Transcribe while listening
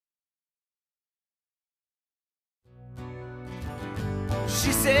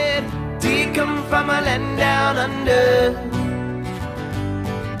she said, do you come from a land down under,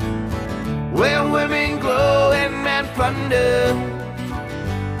 where women glow and men plunder?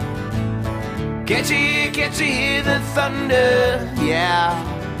 Can't you hear the thunder? Yeah.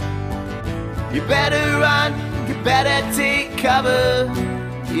 You better run, you better take cover.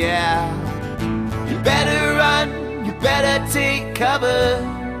 Yeah. You better run, you better take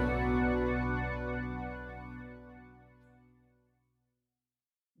cover.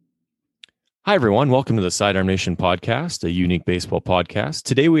 Hi, everyone. Welcome to the Sidearm Nation podcast, a unique baseball podcast.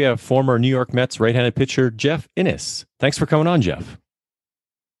 Today, we have former New York Mets right-handed pitcher Jeff Innes. Thanks for coming on, Jeff.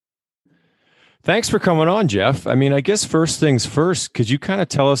 Thanks for coming on, Jeff. I mean, I guess first things first, could you kind of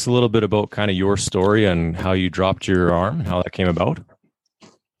tell us a little bit about kind of your story and how you dropped your arm, how that came about?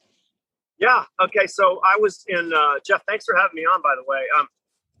 Yeah. Okay. So I was in, Jeff, thanks for having me on, by the way.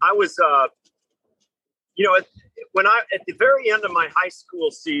 I was, at the very end of my high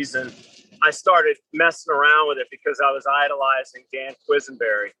school season, I started messing around with it because I was idolizing Dan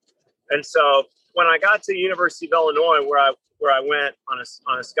Quisenberry. And so when I got to the University of Illinois, where I went on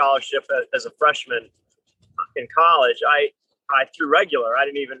a scholarship as a freshman in college, I threw regular. I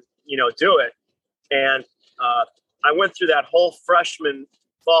didn't even, do it. And I went through that whole freshman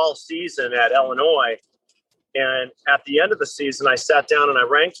fall season at Illinois. And at the end of the season, I sat down and I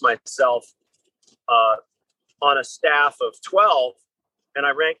ranked myself on a staff of 12, and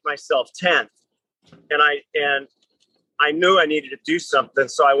I ranked myself 10th. And I knew I needed to do something.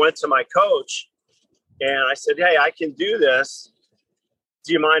 So I went to my coach and I said, hey, I can do this.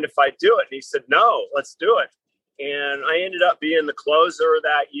 Do you mind if I do it? And he said, no, let's do it. And I ended up being the closer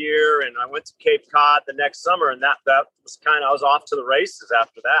that year. And I went to Cape Cod the next summer. And that was I was off to the races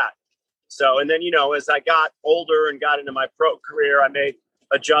after that. So, and then, as I got older and got into my pro career, I made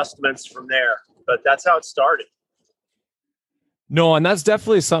adjustments from there. But that's how it started. No, and that's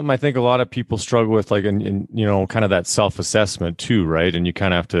definitely something I think a lot of people struggle with, like in kind of that self-assessment too, right? And you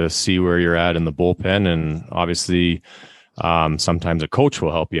kind of have to see where you're at in the bullpen, and obviously sometimes a coach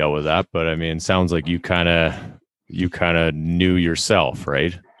will help you out with that. But I mean, it sounds like you kind of knew yourself,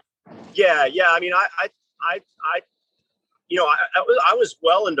 right? Yeah. I mean, I was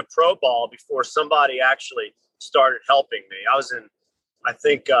well into pro ball before somebody actually started helping me. I was in, I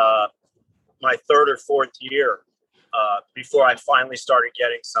think, my third or fourth year. Before I finally started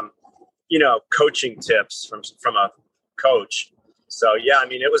getting some, coaching tips from a coach. So, yeah, I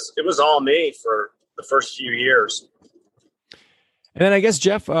mean, it was all me for the first few years. And then I guess,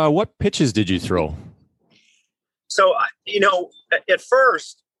 Jeff, what pitches did you throw? So, at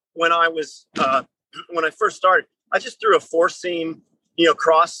first, when I first started, I just threw a four seam,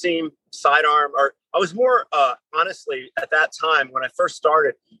 cross seam, sidearm, or I was more, honestly, at that time when I first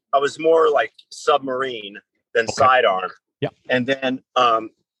started, I was more like submarine than sidearm. Yeah. And then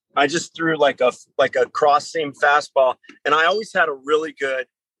I just threw like a cross seam fastball. And I always had a really good,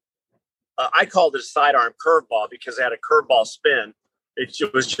 I called it a sidearm curveball because it had a curveball spin.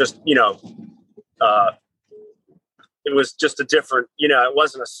 It was just, it was just a different, it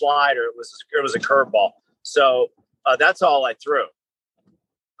wasn't a slider. It was a curveball. So that's all I threw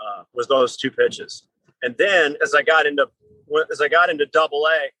was those two pitches. And then as I got into Double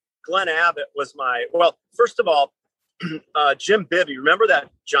A, Glenn Abbott was first of all, Jim Bibby, remember that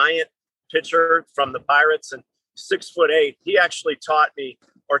giant pitcher from the Pirates and 6'8"? He actually taught me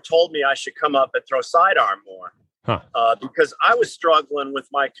or told me I should come up and throw sidearm more because I was struggling with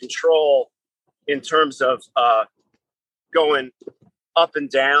my control in terms of going up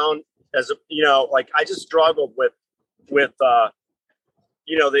and down I just struggled with not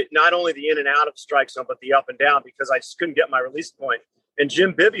only the in and out of strike zone, but the up and down because I just couldn't get my release point. And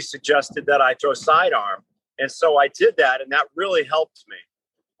Jim Bibby suggested that I throw sidearm. And so I did that, and that really helped me.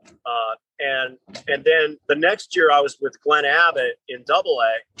 And then the next year I was with Glenn Abbott in Double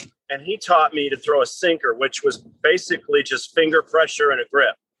A, and he taught me to throw a sinker, which was basically just finger pressure and a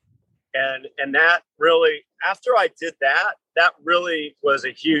grip. And that really, after I did that, that really was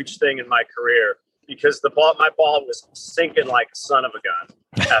a huge thing in my career because my ball was sinking like a son of a gun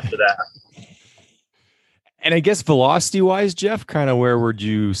after that. And I guess velocity-wise, Jeff, kind of where would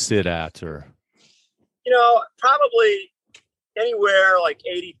you sit at? Or probably anywhere like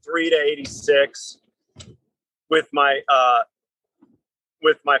 83 to 86 with my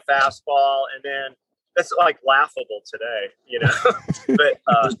fastball, and then that's like laughable today, But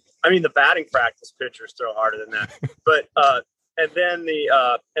I mean, the batting practice pitchers throw harder than that. But and then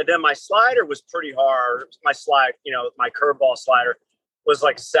my slider was pretty hard. My my curveball slider was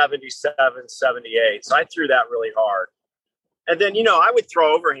like 77, 78. So I threw that really hard. And then, I would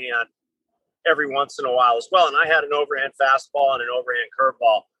throw overhand every once in a while as well. And I had an overhand fastball and an overhand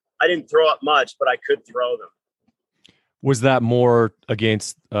curveball. I didn't throw up much, but I could throw them. Was that more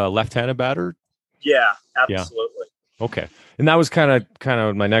against left-handed batter? Yeah, absolutely. Yeah. Okay. And that was kind of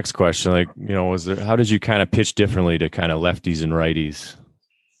my next question. Like, how did you kind of pitch differently to kind of lefties and righties?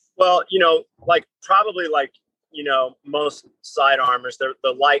 Well, probably most sidearmers, they're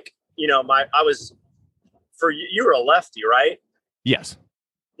you were a lefty, right? Yes.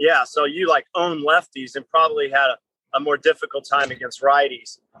 Yeah. So you own lefties and probably had a more difficult time against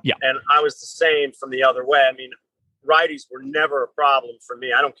righties. Yeah. And I was the same from the other way. I mean, righties were never a problem for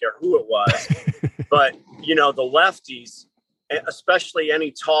me. I don't care who it was, but the lefties, especially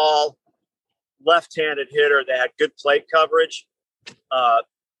any tall left-handed hitter that had good plate coverage,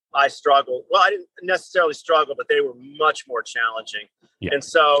 I struggled. Well, I didn't necessarily struggle, but they were much more challenging. Yeah. And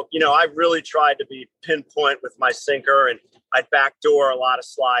so, I really tried to be pinpoint with my sinker, and I'd backdoor a lot of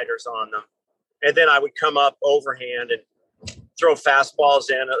sliders on them. And then I would come up overhand and throw fastballs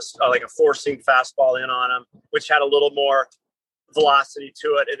in, like a four-seam fastball in on them, which had a little more velocity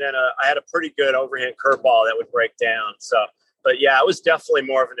to it. And then I had a pretty good overhand curveball that would break down. So, but yeah, it was definitely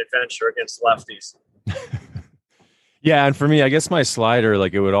more of an adventure against lefties. Yeah, and for me, I guess my slider,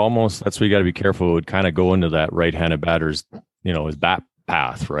 it would almost, that's where you got to be careful. It would kind of go into that right-handed batter's, his bat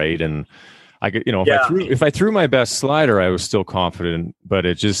path, right? And I could, if I threw my best slider, I was still confident, but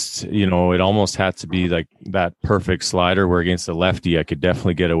it just, it almost had to be like that perfect slider where against the lefty, I could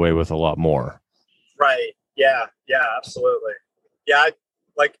definitely get away with a lot more. Right. Yeah. Yeah, absolutely. Yeah.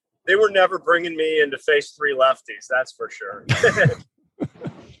 They were never bringing me in to face three lefties. That's for sure.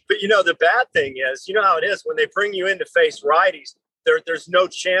 But the bad thing is, how it is when they bring you in to face righties, there's no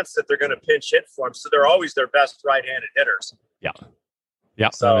chance that they're going to pinch hit for them. So they're always their best right-handed hitters. Yeah. Yeah.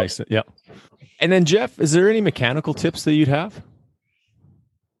 So, that makes sense. Yeah. And then Jeff, is there any mechanical tips that you'd have?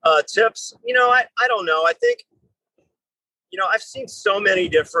 Tips, I don't know. I think, I've seen so many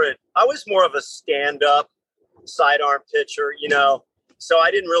different, I was more of a stand-up sidearm pitcher, so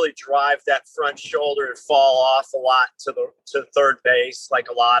I didn't really drive that front shoulder and fall off a lot to third base like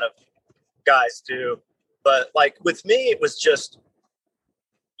a lot of guys do. But with me, it was just,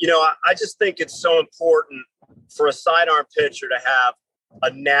 I just think it's so important for a sidearm pitcher to have a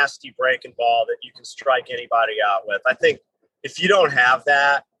nasty breaking ball that you can strike anybody out with. I think if you don't have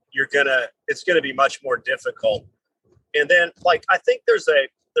that, it's gonna be much more difficult. And then I think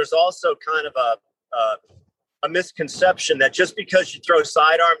there's also kind of a misconception that just because you throw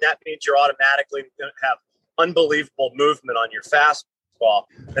sidearm, that means you're automatically going to have unbelievable movement on your fastball.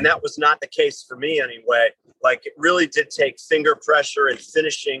 And that was not the case for me anyway. It really did take finger pressure and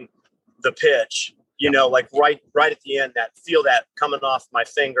finishing the pitch, right at the end, feel that coming off my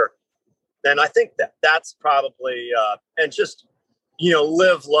finger. And I think that's probably, and just,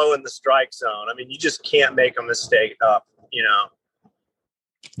 live low in the strike zone. I mean, you just can't make a mistake up,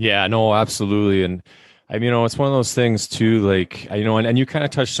 Yeah, no, absolutely. And it's one of those things too, and you kind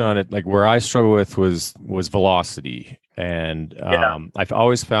of touched on it, where I struggle with was velocity. And I've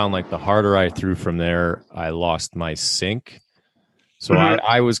always found the harder I threw from there, I lost my sink. So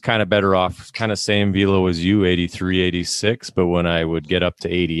I was kind of better off, kind of same velo as you, 83, 86. But when I would get up to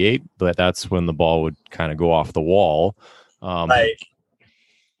 88, but that's when the ball would kind of go off the wall. Right.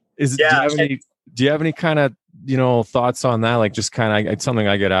 Do you have any kind of, thoughts on that? Just kind of, it's something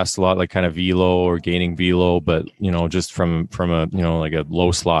I get asked a lot, kind of velo or gaining velo, but, just from a, a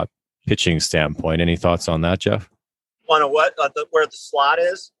low slot pitching standpoint. Any thoughts on that, Jeff? On what, where the slot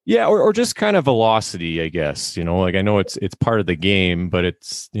is? Yeah. Or just kind of velocity, I guess, I know it's part of the game, but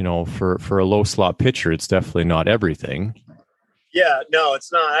it's, for a low slot pitcher, it's definitely not everything. Yeah, no,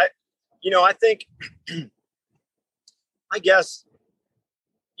 it's not. I think, I guess,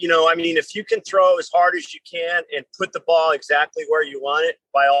 if you can throw as hard as you can and put the ball exactly where you want it,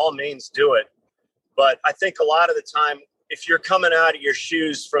 by all means do it. But I think a lot of the time, if you're coming out of your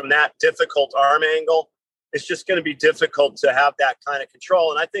shoes from that difficult arm angle, it's just going to be difficult to have that kind of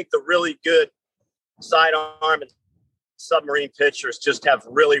control. And I think the really good sidearm and submarine pitchers just have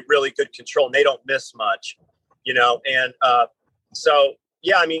really, really good control, and they don't miss much, And so,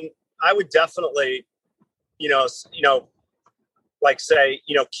 yeah, I would definitely, say,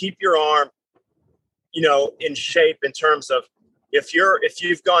 keep your arm, in shape in terms of if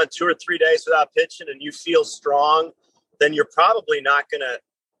you've gone 2 or 3 days without pitching and you feel strong, then you're probably not going to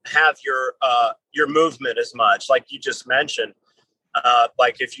have your movement as much, like you just mentioned.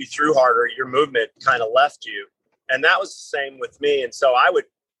 If you threw harder, your movement kind of left you. And that was the same with me. And so I would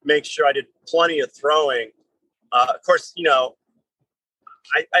make sure I did plenty of throwing. Of course,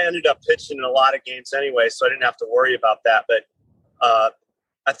 I ended up pitching in a lot of games anyway, so I didn't have to worry about that. But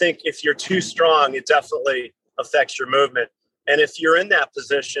I think if you're too strong, it definitely affects your movement. And if you're in that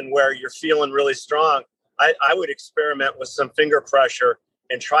position where you're feeling really strong, I would experiment with some finger pressure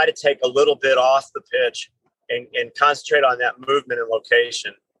and try to take a little bit off the pitch and concentrate on that movement and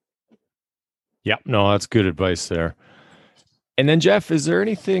location. Yep. No, that's good advice there. And then, Jeff, is there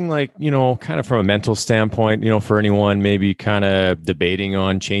anything like, kind of from a mental standpoint, for anyone maybe kind of debating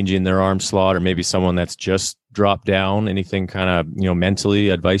on changing their arm slot, or maybe someone that's just dropped down, anything kind of, mentally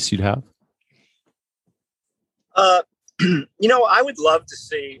advice you'd have? I would love to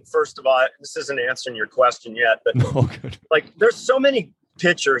see, first of all, this isn't answering your question yet, but like there's so many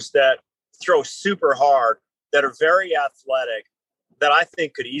pitchers that throw super hard that are very athletic that I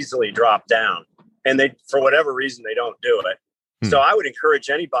think could easily drop down, and they, for whatever reason, they don't do it. So I would encourage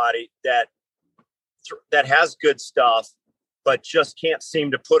anybody that has good stuff, but just can't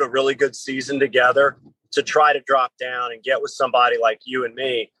seem to put a really good season together, to try to drop down and get with somebody like you and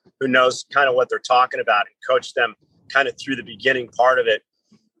me, who knows kind of what they're talking about, and coach them kind of through the beginning part of it.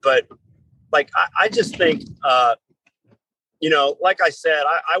 But like, I just think, like I said,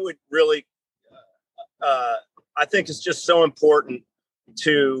 I would really, I think it's just so important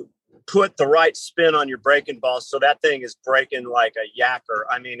to put the right spin on your breaking ball, so that thing is breaking like a yacker.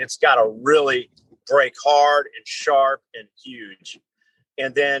 I mean, it's got to really break hard and sharp and huge.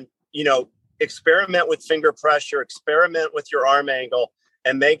 And then, experiment with finger pressure, experiment with your arm angle,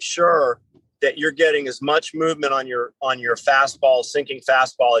 and make sure that you're getting as much movement on your fastball, sinking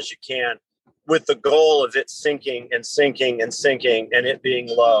fastball, as you can, with the goal of it sinking and sinking and sinking and it being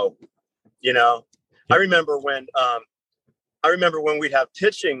low. I remember when we'd have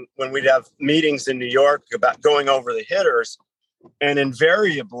pitching, when we'd have meetings in New York about going over the hitters, and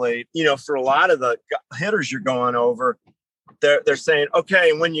invariably, for a lot of the hitters you're going over, they're saying,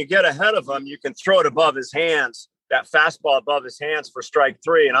 okay, when you get ahead of him, you can throw it above his hands, that fastball above his hands for strike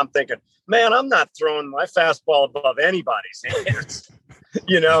 3. And I'm thinking, man, I'm not throwing my fastball above anybody's hands.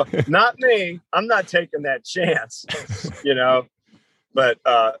 Not me. I'm not taking that chance, But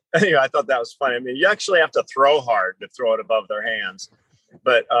anyway, I thought that was funny. I mean, you actually have to throw hard to throw it above their hands.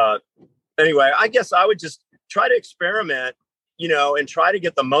 But anyway, I guess I would just try to experiment, and try to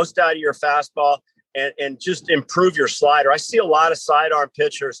get the most out of your fastball, and just improve your slider. I see a lot of sidearm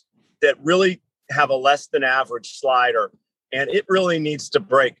pitchers that really have a less than average slider, and it really needs to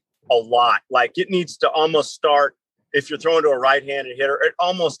break a lot. Like, it needs to almost start, if you're throwing to a right-handed hitter, it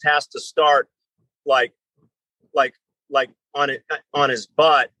almost has to start like on his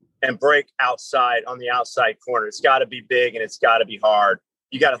butt and break outside on the outside corner. It's got to be big, and it's got to be hard.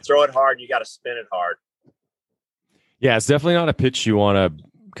 You got to throw it hard. You got to spin it hard. Yeah, it's definitely not a pitch you want to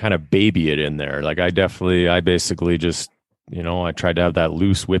kind of baby it in there. Like, I basically just, I tried to have that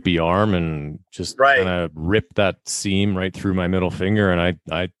loose whippy arm and just kind of rip that seam right through my middle finger, and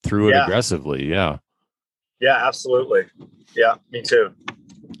I threw it aggressively. Yeah. Yeah, absolutely. Yeah, me too.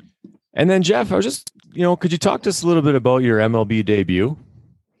 And then, Jeff, I was just, could you talk to us a little bit about your MLB debut?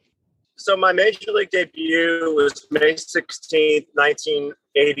 So my major league debut was May 16th,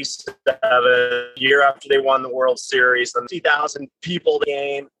 1987, year after they won the World Series. The 50,000 people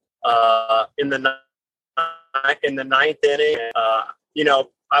game in the ninth inning. I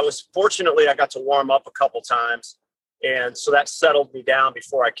was fortunately, I got to warm up a couple times, and so that settled me down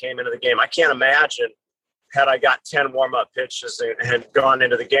before I came into the game. I can't imagine had I got 10 warm-up pitches and gone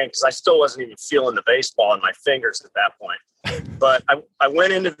into the game, because I still wasn't even feeling the baseball in my fingers at that point. But I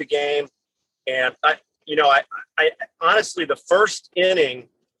went into the game, and I honestly, the first inning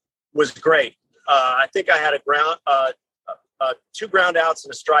was great. I think I had two ground outs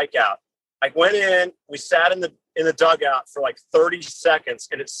and a strikeout. I went in, we sat in the dugout for like 30 seconds,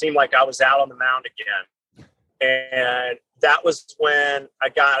 and it seemed like I was out on the mound again. And that was when I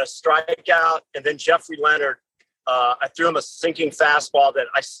got a strikeout. And then Jeffrey Leonard, I threw him a sinking fastball that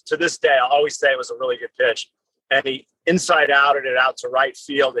to this day, I'll always say it was a really good pitch. And he inside-outed it out to right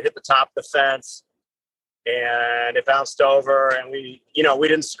field. It hit the top of the fence, and it bounced over. And we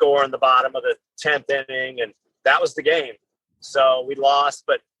didn't score in the bottom of the 10th inning, and that was the game. So we lost.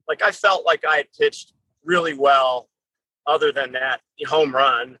 But like, I felt like I had pitched really well, other than that home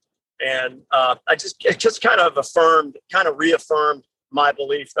run. And it just kind of reaffirmed my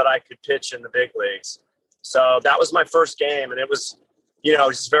belief that I could pitch in the big leagues. So that was my first game, and it was,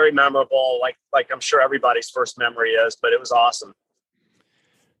 it's very memorable. Like I'm sure everybody's first memory is, but it was awesome.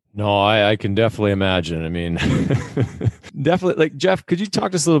 No, I can definitely imagine. I mean, definitely. Like, Jeff, could you talk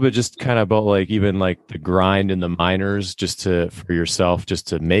to us a little bit, just kind of about like even like the grind in the minors, just for yourself, just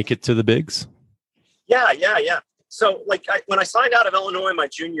to make it to the bigs? Yeah. So like when I signed out of Illinois my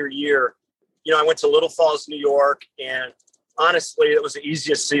junior year, I went to Little Falls, New York, and honestly, it was the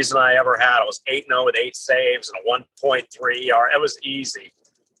easiest season I ever had. I was 8-0 with 8 saves and a 1.3 ER. It was easy.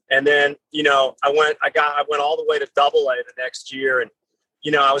 And then, I went all the way to Double-A the next year, and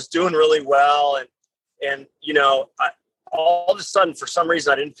I was doing really well, and all of a sudden, for some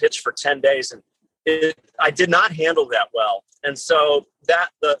reason, I didn't pitch for 10 days, and I did not handle that well. And so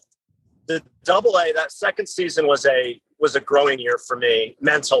the Double-A, that second season was a growing year for me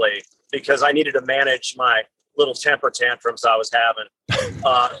mentally, because I needed to manage my little temper tantrums I was having.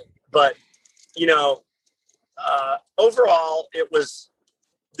 But overall, it was.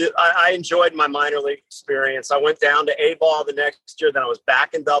 I enjoyed my minor league experience. I went down to A-ball the next year. Then I was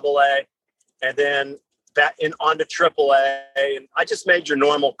back in Double-A, and then back onto Triple-A. And I just made your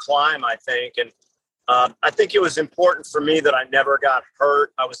normal climb, I think. And I think it was important for me that I never got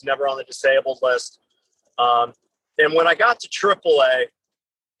hurt. I was never on the disabled list. And when I got to Triple-A,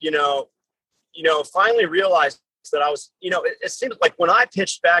 finally realized that I was, it seemed like when I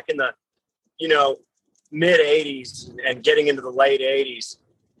pitched back in the, mid 80s and getting into the late 80s,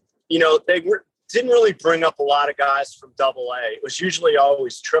 they didn't really bring up a lot of guys from Double-A. It was usually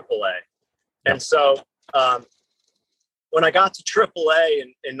always Triple-A. And so when I got to Triple-A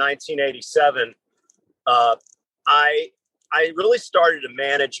in 1987, I really started to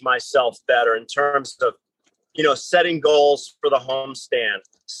manage myself better in terms of, setting goals for the homestand,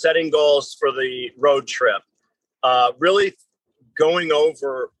 setting goals for the road trip, really going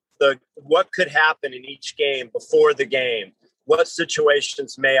over what could happen in each game before the game. What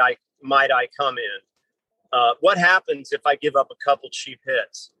situations might I come in? What happens if I give up a couple cheap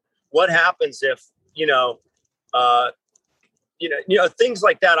hits? What happens if, things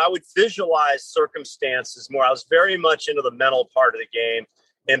like that? I would visualize circumstances more. I was very much into the mental part of the game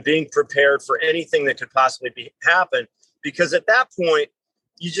and being prepared for anything that could possibly happen. Because at that point,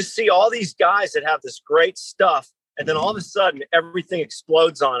 you just see all these guys that have this great stuff, and then all of a sudden everything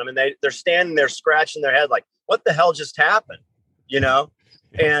explodes on them, and they're standing there scratching their head like, what the hell just happened?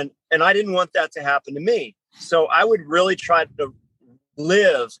 And I didn't want that to happen to me. So I would really try to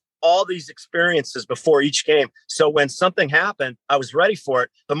live all these experiences before each game. So when something happened, I was ready for it.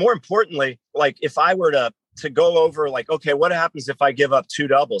 But more importantly, like if I were to go over like, okay, what happens if I give up 2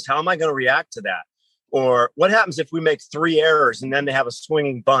 doubles? How am I going to react to that? Or what happens if we make 3 errors and then they have a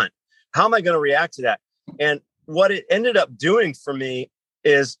swinging bunt? How am I going to react to that? And what it ended up doing for me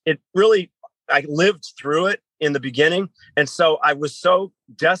is I lived through it in the beginning. And so I was so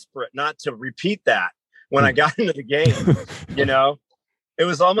desperate not to repeat that when I got into the game. It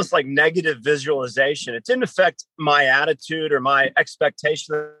was almost like negative visualization. It didn't affect my attitude or my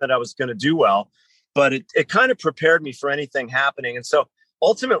expectation that I was going to do well, but it kind of prepared me for anything happening. And so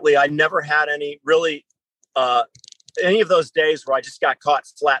ultimately, I never had any of those days where I just got caught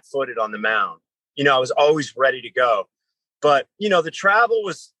flat-footed on the mound. I was always ready to go. But, the travel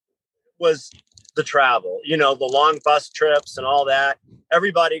was the travel, the long bus trips and all that.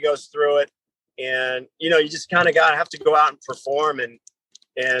 Everybody goes through it. And, you just kind of have to go out and perform and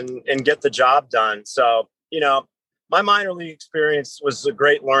get the job done. So, my minor league experience was a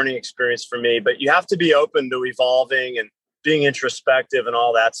great learning experience for me, but you have to be open to evolving and being introspective and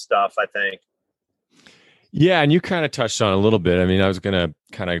all that stuff, I think. Yeah. And you kind of touched on a little bit. I mean, I was going to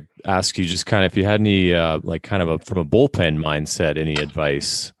kind of ask you just kind of if you had any, from a bullpen mindset, any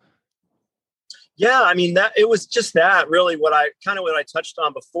advice? Yeah. I mean, it was just that really what I touched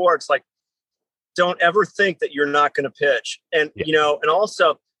on before. It's like, don't ever think that you're not going to pitch. And, and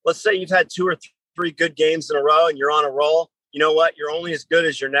also let's say you've had 2 or 3 good games in a row and you're on a roll. You know what? You're only as good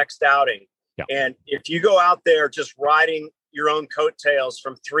as your next outing. Yeah. And if you go out there just riding your own coattails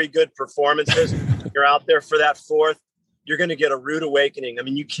from 3 good performances, you're out there for that 4th, you're going to get a rude awakening. I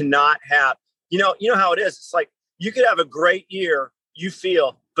mean, you cannot have, you know how it is. It's like you could have a great year,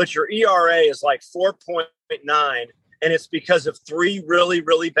 but your ERA is like 4.9, and it's because of 3 really,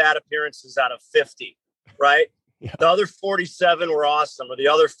 really bad appearances out of 50, right? Yeah. The other 47 were awesome, or the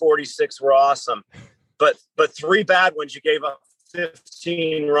other 46 were awesome. But 3 bad ones, you gave up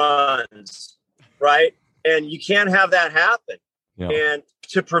 15 runs, right? And you can't have that happen. Yeah. And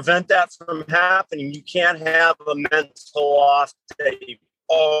to prevent that from happening, you can't have a mental off day. You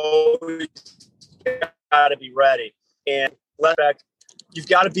always got to be ready. And you've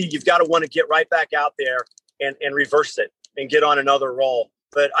got to want to get right back out there and reverse it and get on another roll.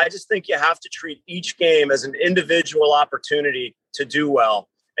 But I just think you have to treat each game as an individual opportunity to do well.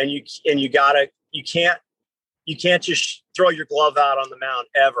 And you can't just throw your glove out on the mound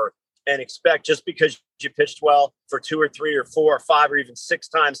ever and expect just because you pitched well for 2 or 3 or 4 or 5 or even 6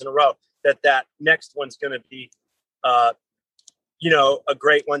 times in a row that next one's going to be a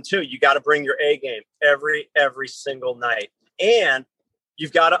great one too. You got to bring your A game every single night. And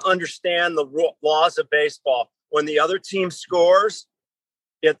you've got to understand the laws of baseball. When the other team scores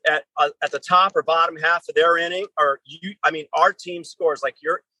at the top or bottom half of their inning, our team scores, like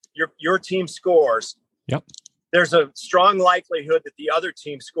your team scores. Yep. There's a strong likelihood that the other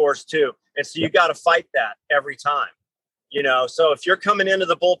team scores too. And so you got to fight that every time, so if you're coming into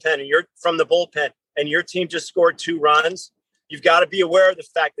the bullpen and you're from the bullpen and your team just scored 2 runs, you've got to be aware of the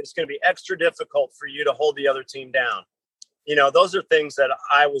fact that it's going to be extra difficult for you to hold the other team down. Those are things that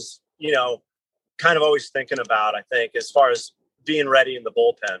I was, kind of always thinking about, I think, as far as being ready in the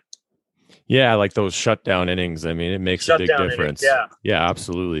bullpen. Yeah. Like those shutdown innings. I mean, it makes a big difference. Innings, yeah. Yeah,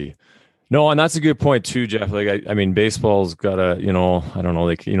 absolutely. No, and that's a good point too, Jeff. Like, I mean, baseball's got a, I don't know,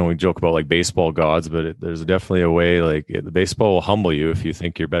 like, we joke about like baseball gods, but there's definitely a way, like the baseball will humble you if you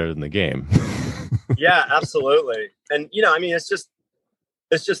think you're better than the game. Yeah, absolutely. And, it's just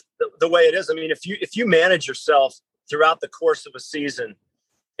the way it is. I mean, if you manage yourself throughout the course of a season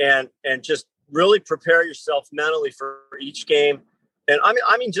and just really prepare yourself mentally for each game. And I'm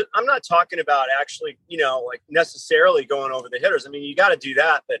not talking about actually, like necessarily going over the hitters. I mean, you got to do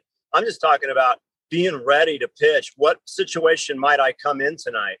that, but I'm just talking about being ready to pitch. What situation might I come in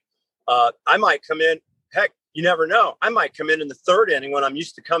tonight? I might come in. Heck, you never know. I might come in the 3rd inning when I'm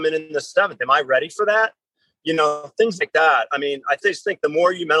used to coming in the 7th. Am I ready for that? Things like that. I mean, I just think the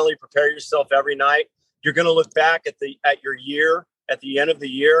more you mentally prepare yourself every night, you're going to look back at your year at the end of the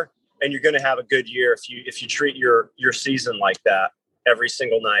year, and you're going to have a good year if you treat your season like that every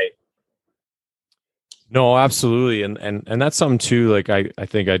single night. No, absolutely. And that's something too. Like, I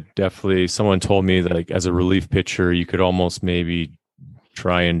think someone told me that, like, as a relief pitcher, you could almost maybe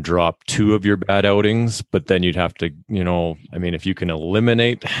try and drop 2 of your bad outings, but then you'd have to, if you can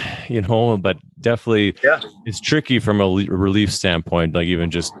eliminate, but definitely it's tricky from a relief standpoint, like even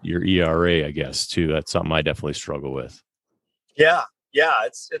just your ERA, I guess too. That's something I definitely struggle with. Yeah. Yeah.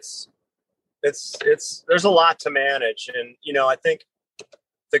 It's there's a lot to manage. And, I think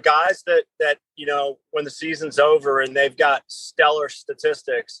the guys that, when the season's over and they've got stellar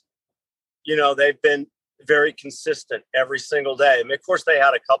statistics, they've been very consistent every single day. I mean, of course, they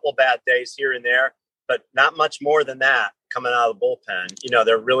had a couple bad days here and there, but not much more than that coming out of the bullpen.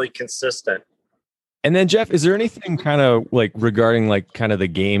 They're really consistent. And then, Jeff, is there anything kind of like regarding like kind of the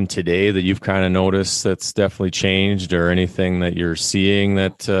game today that you've kind of noticed that's definitely changed, or anything that you're seeing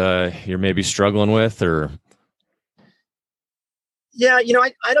that you're maybe struggling with, or? Yeah,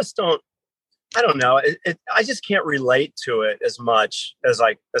 I just I don't know. I just can't relate to it as much as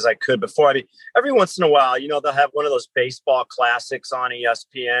I could before. I mean, every once in a while, they'll have one of those baseball classics on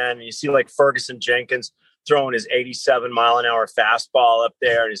ESPN, and you see like Ferguson Jenkins throwing his 87-mile-an-hour fastball up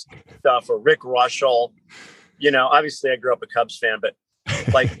there and his stuff, or Rick Russell. Obviously I grew up a Cubs fan, but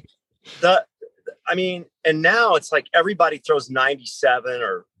like and now it's like everybody throws 97,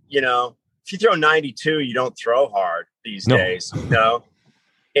 or, if you throw 92, you don't throw hard these days,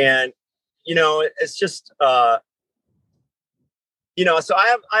 and, it's just, so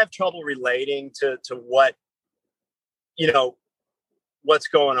I have trouble relating to what, what's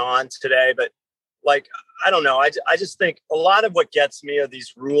going on today, but like, I don't know. I just think a lot of what gets me are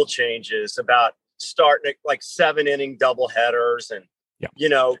these rule changes about starting like 7-inning double headers and,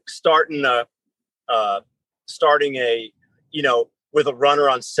 starting a, with a runner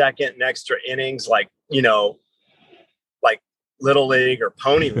on second and extra innings, like Little League or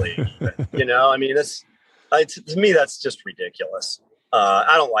Pony League. I mean, to me, that's just ridiculous.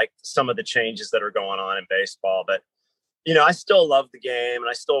 I don't like some of the changes that are going on in baseball, but, I still love the game and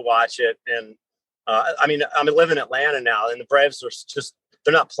I still watch it. And, I'm living in Atlanta now, and the Braves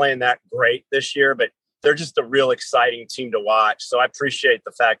they're not playing that great this year, but they're just a real exciting team to watch. So I appreciate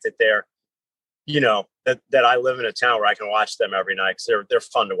the fact that they're, that I live in a town where I can watch them every night, because they're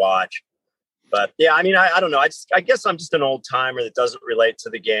fun to watch. But yeah, I mean, I don't know. I guess I'm just an old timer that doesn't relate to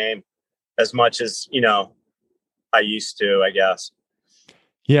the game as much as, I used to, I guess.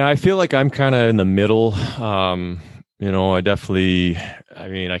 Yeah, I feel like I'm kind of in the middle. I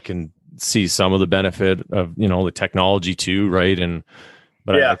can see some of the benefit of, the technology too. Right.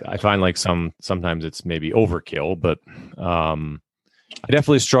 But yeah. I find like sometimes it's maybe overkill, but I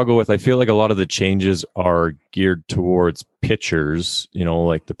definitely struggle with, I feel like a lot of the changes are geared towards pitchers,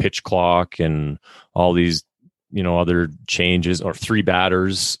 like the pitch clock and all these, other changes, or 3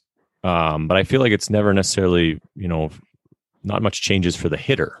 batters. But I feel like it's never necessarily, not much changes for the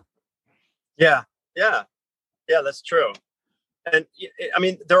hitter. Yeah. Yeah. Yeah, that's true. And I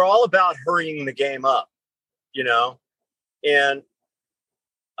mean, they're all about hurrying the game up, and,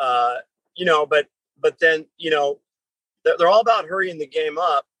 but then, they're all about hurrying the game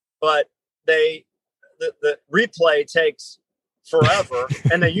up, but the replay takes forever,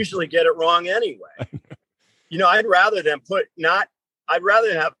 and they usually get it wrong anyway. I'd rather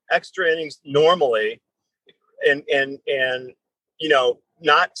have extra innings normally and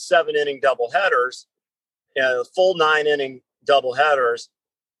not 7-inning doubleheaders, full 9-inning doubleheaders,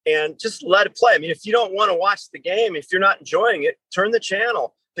 and just let it play. I mean, if you don't want to watch the game, if you're not enjoying it, turn the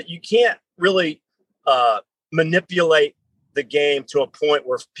channel. But you can't really manipulate the game to a point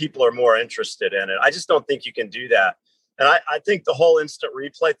where people are more interested in it. I just don't think you can do that. And I think the whole instant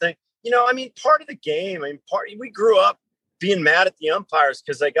replay thing, part of the game, we grew up being mad at the umpires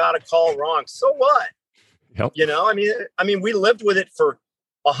because they got a call wrong. So what? Yep. We lived with it for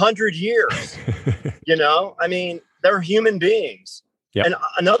 100 years. They're human beings. Yep. And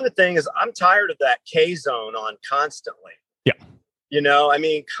another thing is I'm tired of that K zone on constantly. Yeah.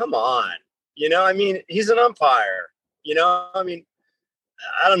 Come on. He's an umpire.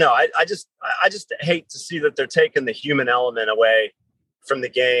 I don't know. I just hate to see that they're taking the human element away from the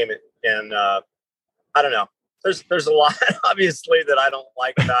game. And I don't know. There's a lot obviously that I don't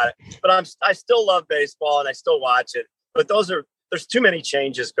like about it, but I still love baseball and I still watch it. But there's too many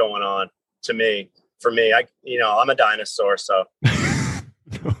changes going on for me. I'm a dinosaur, so.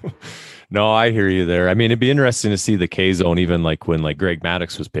 No, I hear you there. I mean, it'd be interesting to see the K zone, even like when Greg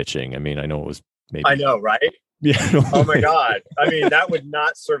Maddux was pitching. I mean, I know it was maybe. I know, right? Yeah. Oh my God. That would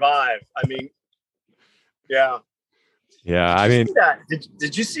not survive. Yeah. Yeah.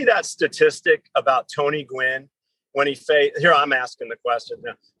 Did you see that statistic about Tony Gwynn when he faced? Here, I'm asking the question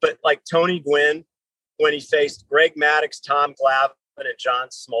now. But like Tony Gwynn when he faced Greg Maddux, Tom Glavine, and John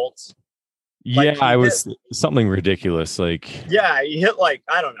Smoltz. I was something ridiculous. He hit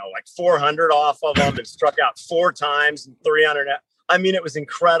 400 off of them and struck out 4 times and 300. It was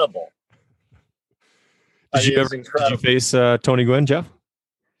incredible. Did you face Tony Gwynn, Jeff?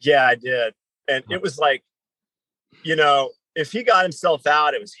 Yeah, I did. And it was if he got himself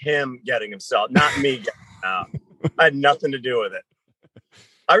out, it was him getting himself, not me getting out. I had nothing to do with it.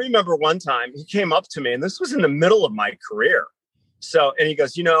 I remember one time he came up to me, and this was in the middle of my career. So, and he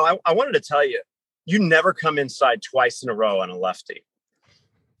goes, I wanted to tell you, you never come inside twice in a row on a lefty.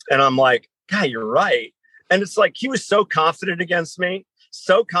 And I'm like, God, you're right. And it's like, he was so confident against me,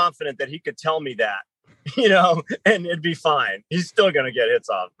 so confident that he could tell me that, and it'd be fine. He's still going to get hits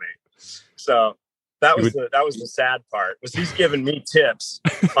off me. So that was the sad part, was he's giving me tips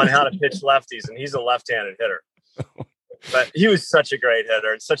on how to pitch lefties, and he's a left-handed hitter. But he was such a great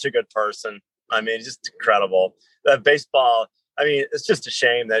hitter and such a good person. Just incredible. Baseball, it's just a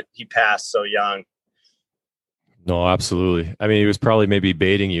shame that he passed so young. No, absolutely. He was probably maybe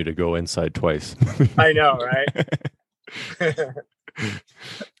baiting you to go inside twice. I know, right?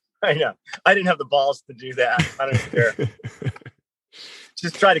 I know. I didn't have the balls to do that. I don't care.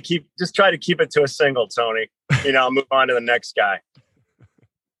 Just try to keep it to a single, Tony. I'll move on to the next guy.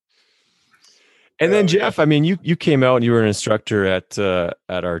 And then Jeff, you came out and you were an instructor at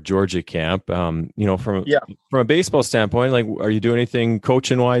our Georgia camp. From a baseball standpoint, are you doing anything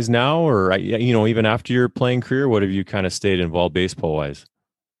coaching wise now, or even after your playing career, what have you kind of stayed involved baseball wise?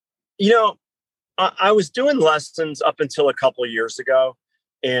 I was doing lessons up until a couple of years ago,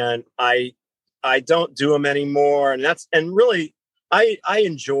 and I don't do them anymore. And really, I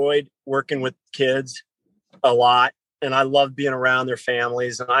enjoyed working with kids a lot, and I love being around their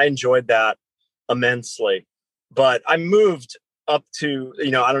families, and I enjoyed that immensely. But I moved up to,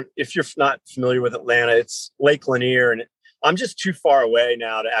 if you're not familiar with Atlanta, it's Lake Lanier, and I'm just too far away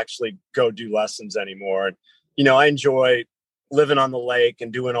now to actually go do lessons anymore. And, I enjoy living on the lake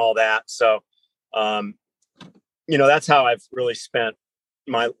and doing all that. So, that's how I've really spent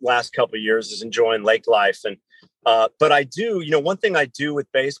my last couple of years, is enjoying lake life. And, but I do, one thing I do with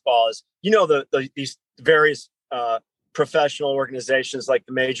baseball is, these various, professional organizations like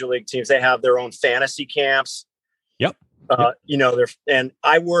the major league teams, they have their own fantasy camps. Yep. And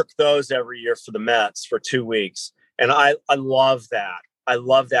I work those every year for the Mets for 2 weeks. And I love that. I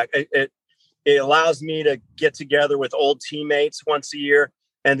love that. It allows me to get together with old teammates once a year.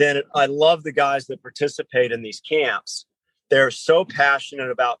 And then I love the guys that participate in these camps. They're so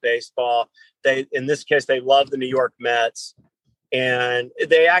passionate about baseball. In this case, they love the New York Mets, and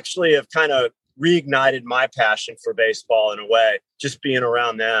they actually have kind of reignited my passion for baseball in a way, just being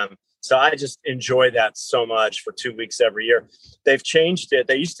around them. So I just enjoy that so much for 2 weeks every year. They've changed it.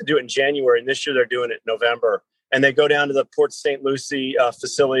 They used to do it in January, and this year they're doing it in November. And they go down to the Port St. Lucie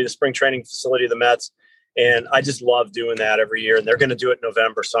facility, the spring training facility of the Mets. And I just love doing that every year. And they're going to do it in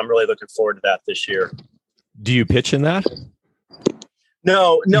November. So I'm really looking forward to that this year. Do you pitch in that?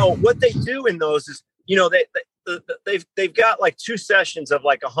 No. What they do in those is, the they've got like 2 sessions of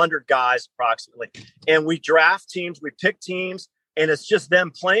like 100 guys approximately, and we draft teams, we pick teams, and it's just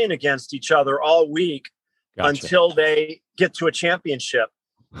them playing against each other all week. Gotcha. Until they get to a championship.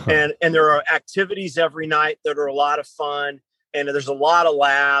 And there are activities every night that are a lot of fun, and there's a lot of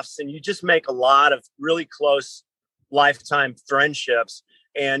laughs, and you just make a lot of really close lifetime friendships,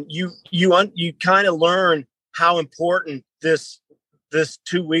 and you kind of learn how important this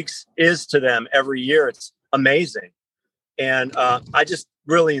 2 weeks is to them every year. It's amazing. And I just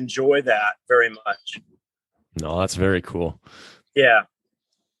really enjoy that very much. No, that's very cool. Yeah.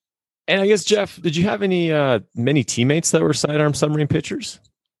 And I guess, Jeff, did you have many teammates that were sidearm submarine pitchers?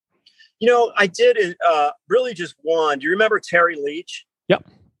 I did really just one. Do you remember Terry Leach? Yep.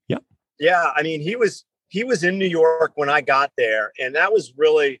 Yeah. I mean, he was in New York when I got there, and that was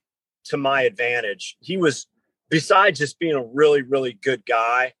really to my advantage. He was, besides just being a really, really good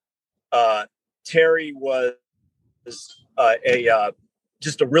guy, Terry was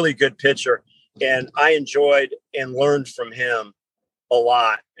just a really good pitcher, and I enjoyed and learned from him a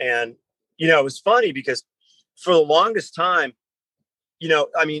lot. And, it was funny because for the longest time,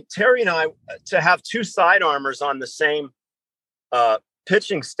 I mean, Terry and I, to have 2 sidearmers on the same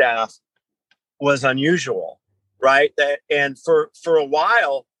pitching staff was unusual, right? And for a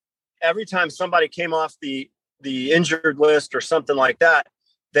while, every time somebody came off the injured list or something like that,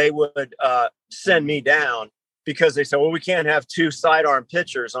 they would send me down because they said, well, we can't have 2 sidearm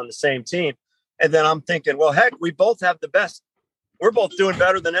pitchers on the same team. And then I'm thinking, well, heck, we both have the best. We're both doing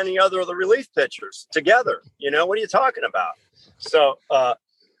better than any other of the relief pitchers together. What are you talking about? So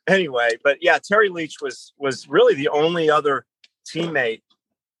anyway, but yeah, Terry Leach was really the only other teammate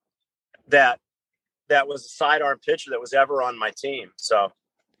that was a sidearm pitcher that was ever on my team. So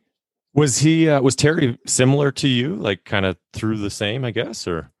was Terry similar to you, like kind of through the same, I guess,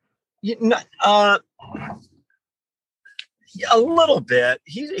 or? A little bit.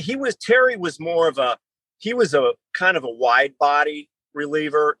 Terry was more of he was a kind of a wide body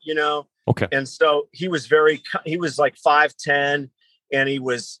reliever, Okay. And so he was like 5'10", and he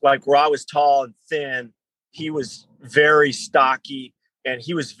was like, where I was tall and thin, he was very stocky, and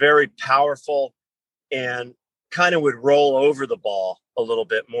he was very powerful and kind of would roll over the ball a little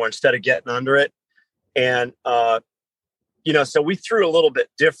bit more instead of getting under it. And, so we threw a little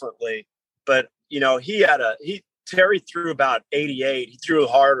bit differently, but, Terry threw about 88. He threw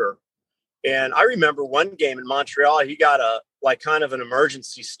harder. And I remember one game in Montreal, he got kind of an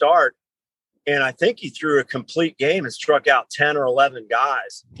emergency start. And I think he threw a complete game and struck out 10 or 11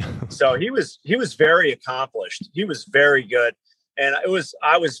 guys. So he was very accomplished. He was very good. And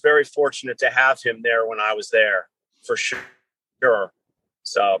I was very fortunate to have him there when I was there, for sure.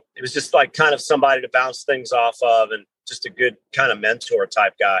 So it was just like kind of somebody to bounce things off of, and just a good kind of mentor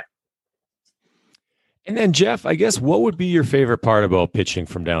type guy. And then, Jeff, I guess, what would be your favorite part about pitching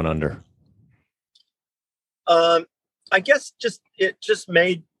from down under? I guess it just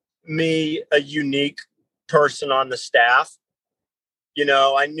made me a unique person on the staff.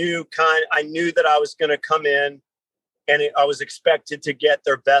 I knew that I was going to come in, and I was expected to get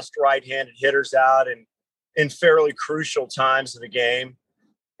their best right-handed hitters out in fairly crucial times of the game.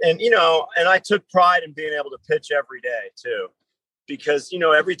 And, and I took pride in being able to pitch every day too, because,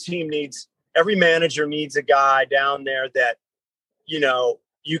 every manager needs a guy down there that,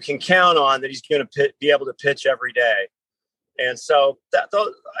 you can count on, that he's going to be able to pitch every day. And so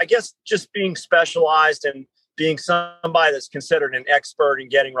I guess just being specialized and being somebody that's considered an expert in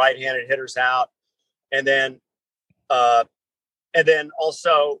getting right-handed hitters out, and then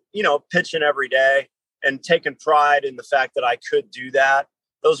also, pitching every day and taking pride in the fact that I could do that.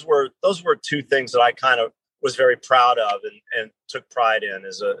 Those were 2 things that I kind of was very proud of and took pride in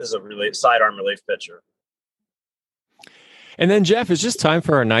as a sidearm relief pitcher. And then, Jeff, it's just time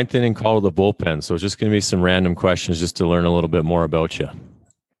for our 9th inning call to the bullpen. So it's just going to be some random questions just to learn a little bit more about you.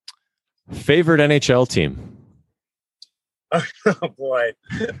 Favorite NHL team? Oh, boy.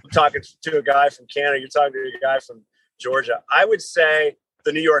 I'm talking to a guy from Canada. You're talking to a guy from Georgia. I would say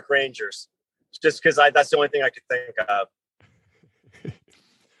the New York Rangers, just because that's the only thing I could think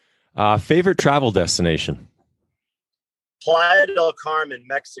of. Favorite travel destination? Playa del Carmen,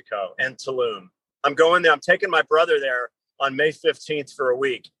 Mexico, and Tulum. I'm going there. I'm taking my brother there on May 15th for a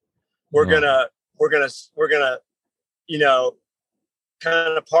week. We're gonna,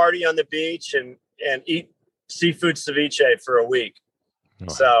 kind of party on the beach and eat seafood ceviche for a week. Oh.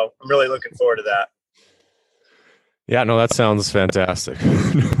 So I'm really looking forward to that. Yeah, no, that sounds fantastic.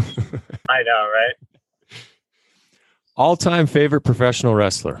 I know, right? All-time favorite professional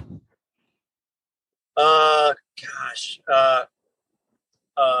wrestler?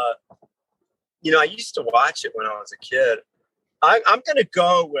 I used to watch it when I was a kid. I'm going to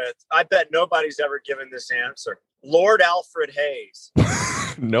go with, I bet nobody's ever given this answer, Lord Alfred Hayes.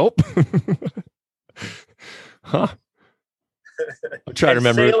 Nope. Huh. I'm trying to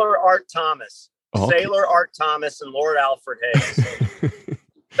remember. Sailor Art Thomas. Oh, okay. Sailor Art Thomas and Lord Alfred Hayes.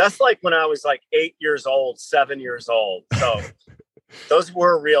 That's like when I was like 8 years old, 7 years old. So those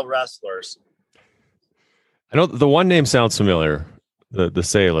were real wrestlers. I know the one name sounds familiar, the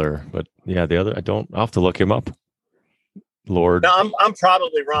sailor, but yeah, the other, I'll have to look him up. Lord. No, I'm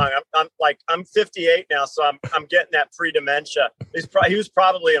probably wrong. I'm 58 now, so I'm getting that pre-dementia. He was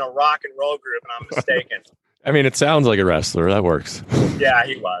probably in a rock and roll group, and I'm mistaken. I mean, it sounds like a wrestler. That works. Yeah,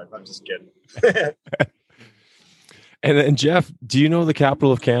 he was. I'm just kidding. And then, Jeff, do you know the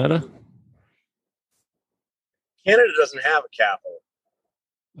capital of Canada? Canada doesn't have a capital.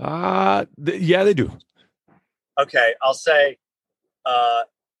 Yeah, they do. Okay, I'll say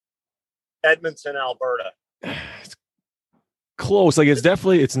Edmonton, Alberta. It's close. Like,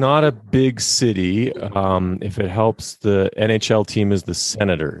 it's not a big city. If it helps, the NHL team is the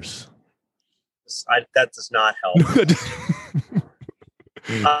Senators. That does not help.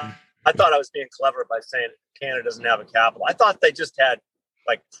 I thought I was being clever by saying Canada doesn't have a capital. I thought they just had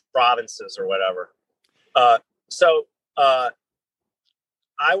like provinces or whatever. So I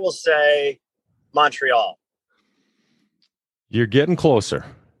will say Montreal. You're getting closer.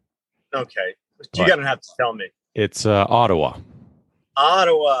 Okay. You're going to have to tell me. It's Ottawa.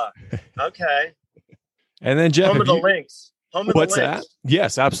 Ottawa. Okay. And then, Jeff, Home of the Lynx. What's that?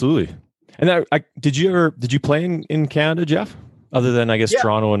 Yes, absolutely. And did you play in Canada, Jeff? Other than, I guess,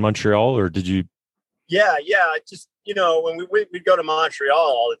 Toronto and Montreal, or did you? Yeah. Just, when we'd go to Montreal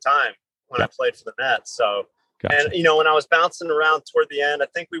all the time when I played for the Mets. So, gotcha. And, when I was bouncing around toward the end, I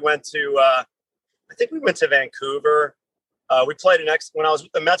think we went to Vancouver. We played when I was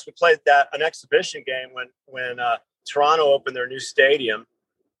with the Mets, we played an exhibition game when Toronto opened their new stadium.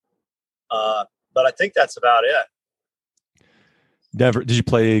 But I think that's about it. Never. Did you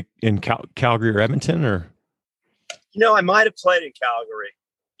play in Calgary or Edmonton, or? I might have played in Calgary.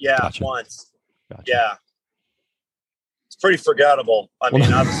 Yeah, gotcha. Once. Gotcha. Yeah. It's pretty forgettable. I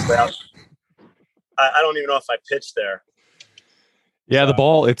mean, obviously, I don't even know if I pitched there. Yeah, the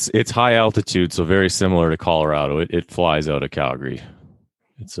ball, it's high altitude, so very similar to Colorado. It flies out of Calgary.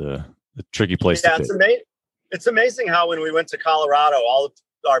 It's a tricky place to pitch. It's amazing how when we went to Colorado, all of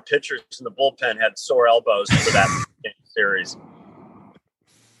our pitchers in the bullpen had sore elbows for that series.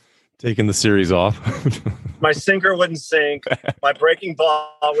 Taking the series off. My sinker wouldn't sink. My breaking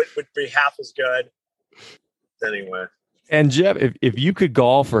ball would be half as good. Anyway. And Jeff, if you could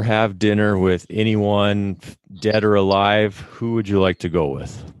golf or have dinner with anyone, dead or alive, who would you like to go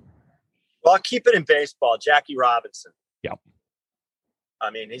with? Well, I'll keep it in baseball. Jackie Robinson. Yep. I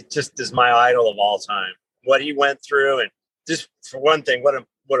mean, he just is my idol of all time. What he went through, and just for one thing, what a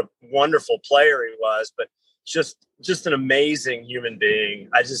wonderful player he was, but just an amazing human being.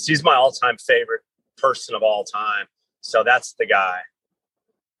 He's my all-time favorite person of all time. So that's the guy.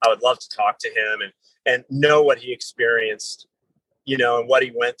 I would love to talk to him and know what he experienced, and what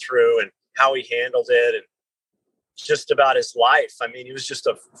he went through and how he handled it and just about his life. I mean, he was just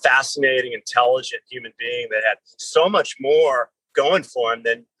a fascinating, intelligent human being that had so much more going for him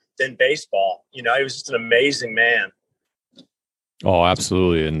than baseball. He was just an amazing man. Oh,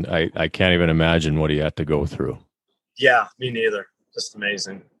 absolutely. And I can't even imagine what he had to go through. Yeah, me neither. Just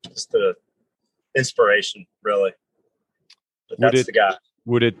amazing. Just the inspiration, really. But that's the guy.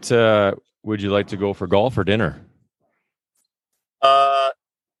 Would you like to go for golf or dinner?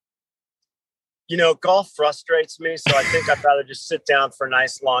 Golf frustrates me, so I think I'd rather just sit down for a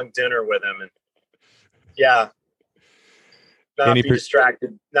nice long dinner with him and not be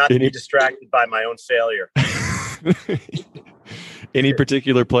distracted by my own failure. Any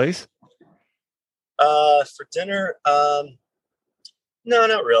particular place? For dinner, no,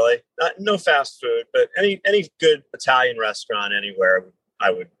 not really. No fast food, but any good Italian restaurant anywhere,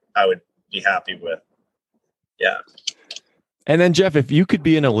 I would be happy with. Yeah. And then, Jeff, if you could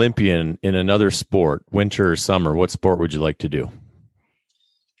be an Olympian in another sport, winter or summer, what sport would you like to do?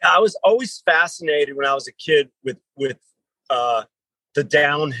 I was always fascinated when I was a kid with the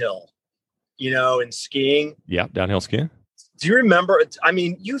downhill, and skiing. Yeah, downhill skiing. Do you remember? I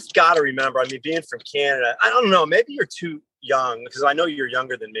mean, you've got to remember. I mean, being from Canada, I don't know. Maybe you're too young because I know you're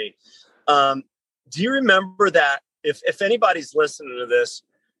younger than me. Do you remember that? If anybody's listening to this,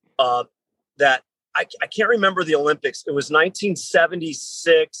 that I can't remember the Olympics. It was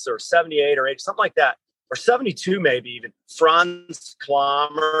 1976 or 78 or 8, something like that, or 72 maybe even. Franz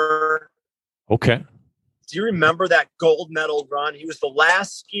Klammer. Okay. Do you remember that gold medal run? He was the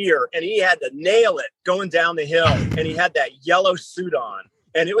last skier, and he had to nail it going down the hill, and he had that yellow suit on,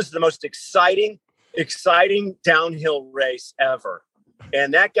 and it was the most exciting downhill race ever.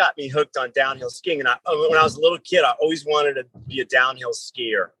 And that got me hooked on downhill skiing. And when I was a little kid, I always wanted to be a downhill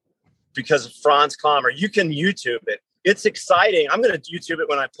skier because of Franz Klammer. You can YouTube it. It's exciting. I'm going to YouTube it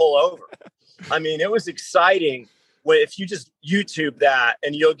when I pull over. I mean, it was exciting if you just YouTube that,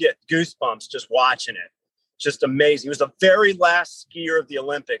 and you'll get goosebumps just watching it. Just amazing. He was the very last skier of the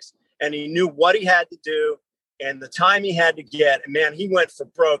Olympics, and he knew what he had to do and the time he had to get. And man, he went for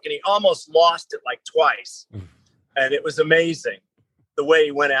broke, and he almost lost it like twice. And it was amazing the way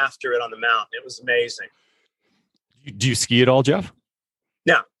he went after it on the mountain. It was amazing. Do you ski at all, Jeff?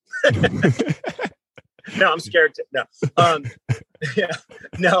 No. No, I'm scared to. No. Yeah,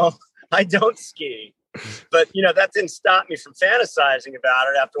 no, I don't ski. But, that didn't stop me from fantasizing about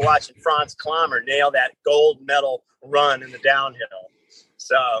it after watching Franz Klammer nail that gold medal run in the downhill.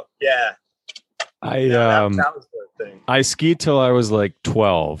 So, yeah. That was the thing. I skied till I was like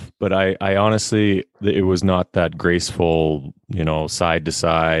 12, but I honestly, it was not that graceful, side to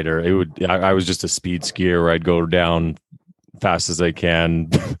side, or I was just a speed skier where I'd go down fast as I can.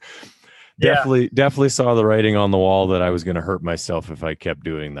 Definitely saw the writing on the wall that I was going to hurt myself if I kept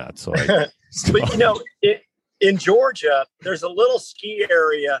doing that. So but in Georgia, there's a little ski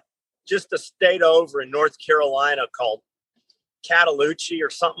area just a state over in North Carolina called Cataloochee or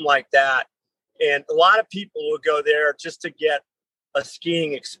something like that. And a lot of people will go there just to get a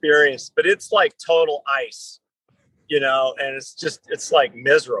skiing experience, but it's like total ice, and it's like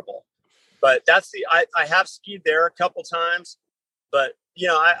miserable. But I have skied there a couple times, but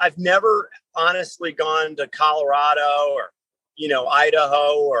I've never honestly gone to Colorado or,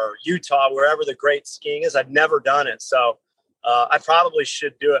 Idaho or Utah, wherever the great skiing is. I've never done it. So I probably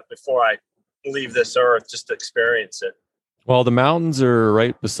should do it before I leave this earth, just to experience it. Well, the mountains are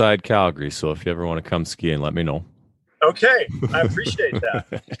right beside Calgary. So if you ever want to come skiing, let me know. Okay. I appreciate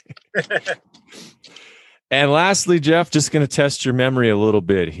that. And lastly, Jeff, just going to test your memory a little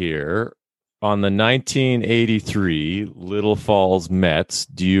bit here. On the 1983 Little Falls Mets,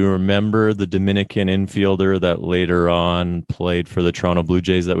 do you remember the Dominican infielder that later on played for the Toronto Blue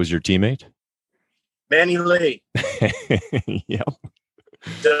Jays that was your teammate? Manny Lee. Yep.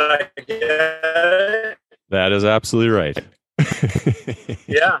 Did I get it? That is absolutely right.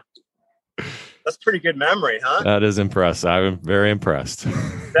 Yeah. That's pretty good memory, huh? That is impressive. I'm very impressed.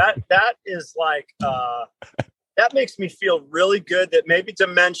 That is like... that makes me feel really good that maybe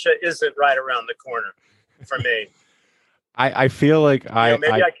dementia isn't right around the corner for me. I feel like I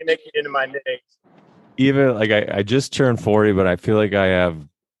can make it into my mix. Even like I just turned 40, but I feel like I have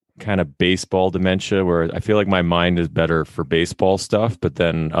kind of baseball dementia where I feel like my mind is better for baseball stuff, but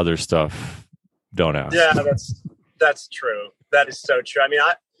then other stuff don't ask. Yeah, that's true. That is so true. I mean,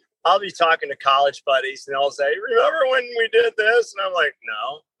 I'll be talking to college buddies and they'll say, "Remember when we did this?" And I'm like,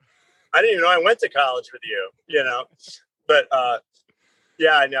 "No. I didn't even know I went to college with you," But,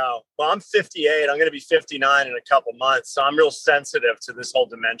 yeah, I know. Well, I'm 58. I'm going to be 59 in a couple months. So I'm real sensitive to this whole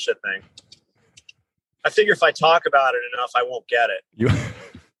dementia thing. I figure if I talk about it enough, I won't get it.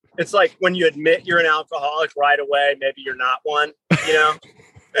 It's like when you admit you're an alcoholic right away, maybe you're not one,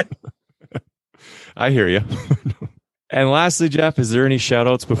 I hear you. And lastly, Jeff, is there any shout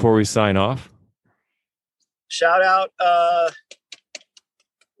outs before we sign off? Shout out,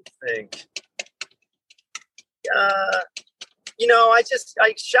 think. I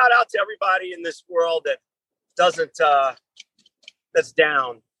shout out to everybody in this world that that's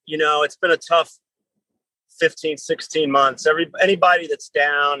down. It's been a tough 15, 16 months. Anybody that's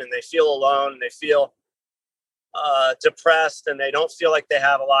down and they feel alone and they feel depressed and they don't feel like they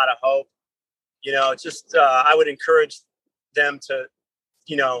have a lot of hope, I would encourage them to,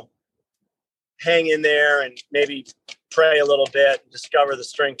 hang in there and maybe pray a little bit and discover the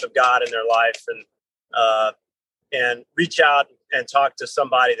strength of God in their life and reach out and talk to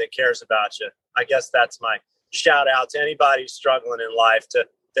somebody that cares about you. I guess that's my shout out to anybody struggling in life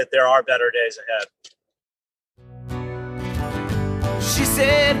that there are better days ahead. She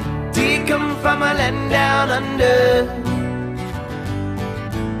said, "Do you come from a land down under,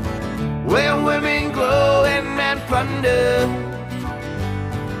 where women glow and plunder?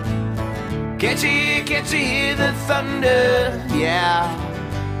 Can't you hear the thunder? Yeah.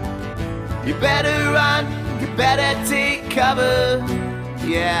 You better run, you better take cover.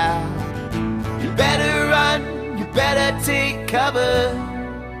 Yeah. You better run, you better take cover.